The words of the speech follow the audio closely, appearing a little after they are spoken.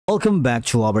Welcome back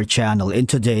to our channel. In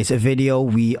today's video,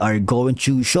 we are going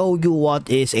to show you what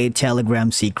is a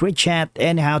Telegram secret chat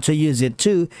and how to use it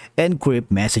to encrypt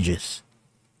messages.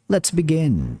 Let's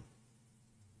begin.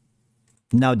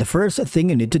 Now, the first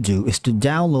thing you need to do is to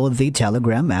download the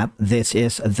Telegram app. This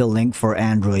is the link for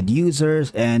Android users,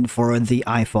 and for the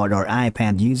iPhone or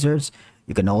iPad users,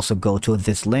 you can also go to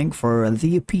this link for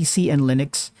the PC and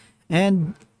Linux,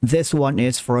 and this one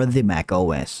is for the Mac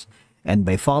OS. And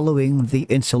by following the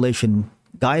installation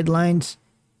guidelines,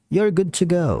 you're good to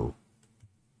go.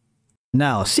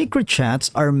 Now, secret chats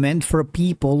are meant for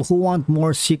people who want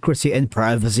more secrecy and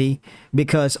privacy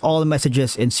because all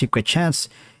messages in secret chats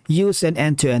use an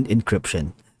end-to-end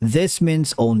encryption. This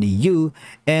means only you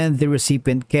and the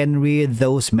recipient can read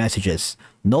those messages.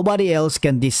 Nobody else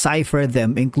can decipher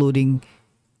them, including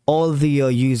all the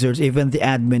users, even the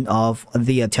admin of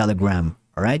the Telegram.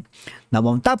 All right. Now,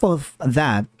 on top of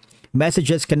that,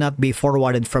 messages cannot be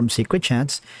forwarded from secret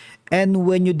chats, and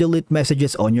when you delete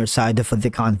messages on your side of the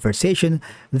conversation,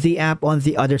 the app on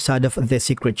the other side of the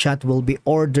secret chat will be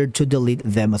ordered to delete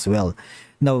them as well.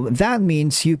 Now, that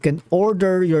means you can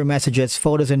order your messages,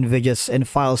 photos, and videos and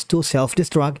files to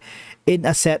self-destruct in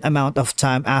a set amount of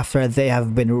time after they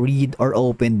have been read or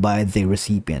opened by the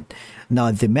recipient.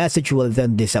 Now, the message will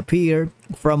then disappear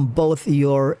from both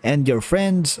your and your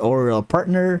friends or a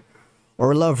partner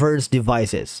or lovers'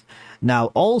 devices. Now,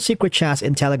 all secret chats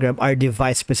in Telegram are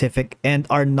device specific and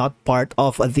are not part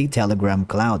of the Telegram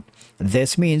cloud.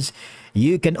 This means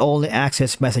you can only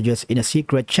access messages in a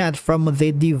secret chat from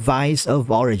the device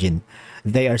of origin.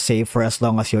 They are safe for as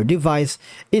long as your device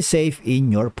is safe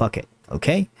in your pocket.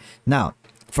 Okay? Now,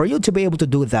 for you to be able to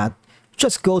do that,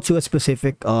 just go to a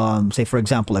specific, say for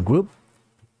example, a group.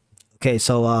 Okay,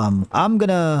 so I'm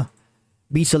gonna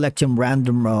be selecting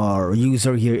random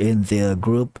user here in the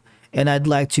group, and I'd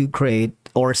like to create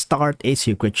or start a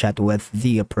secret chat with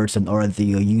the person or the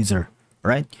user.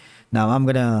 Right now, I'm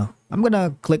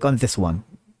gonna click on this one.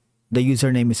 The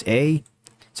username is A.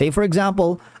 Say for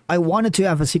example, I wanted to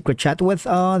have a secret chat with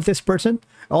this person.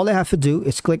 All I have to do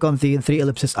is click on the three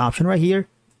ellipses option right here,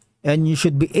 and you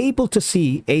should be able to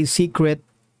see a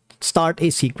start a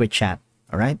secret chat.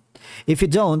 All right. If you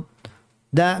don't,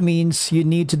 that means you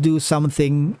need to do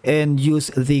something and use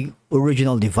the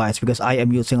original device, because I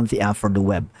am using the app for the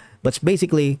web. But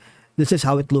basically, this is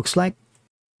how it looks like.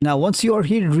 Now, once you are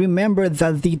here, remember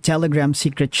that the Telegram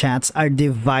secret chats are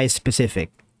device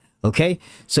specific. Okay,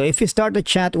 so if you start a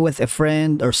chat with a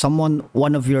friend or someone,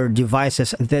 one of your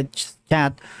devices, that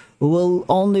chat will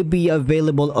only be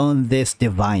available on this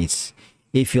device.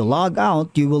 If you log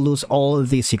out, you will lose all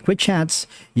the secret chats.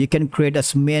 You can create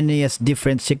as many as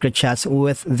different secret chats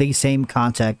with the same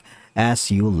contact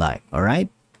as you like. All right.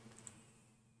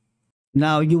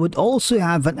 Now, you would also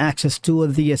have an access to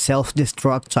the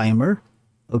self-destruct timer.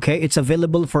 Okay, it's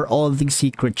available for all the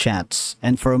secret chats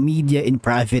and for media in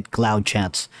private cloud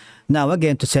chats. Now,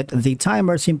 again, to set the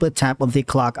timer, simply tap on the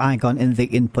clock icon in the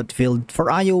input field for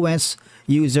iOS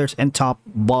users and top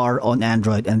bar on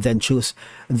Android, and then choose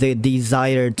the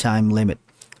desired time limit.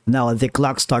 Now, the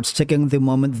clock starts ticking the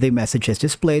moment the message is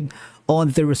displayed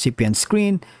on the recipient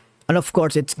screen, and of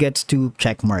course it gets two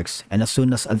check marks, and as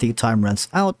soon as the time runs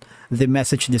out, the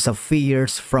message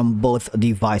disappears from both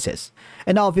devices.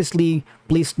 And obviously,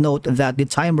 please note that the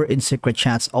timer in secret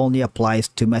chats only applies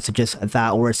to messages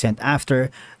that were sent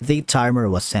after the timer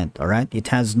was sent. All right, it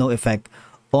has no effect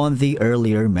on the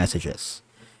earlier messages.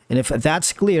 And if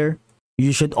that's clear,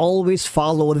 you should always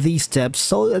follow these steps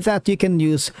so that you can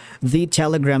use the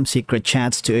Telegram secret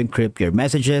chats to encrypt your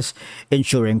messages,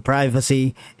 ensuring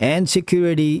privacy and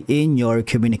security in your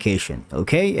communication.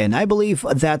 Okay, and I believe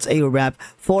that's a wrap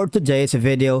for today's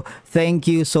video. Thank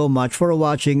you so much for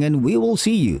watching, and we will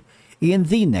see you in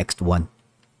the next one.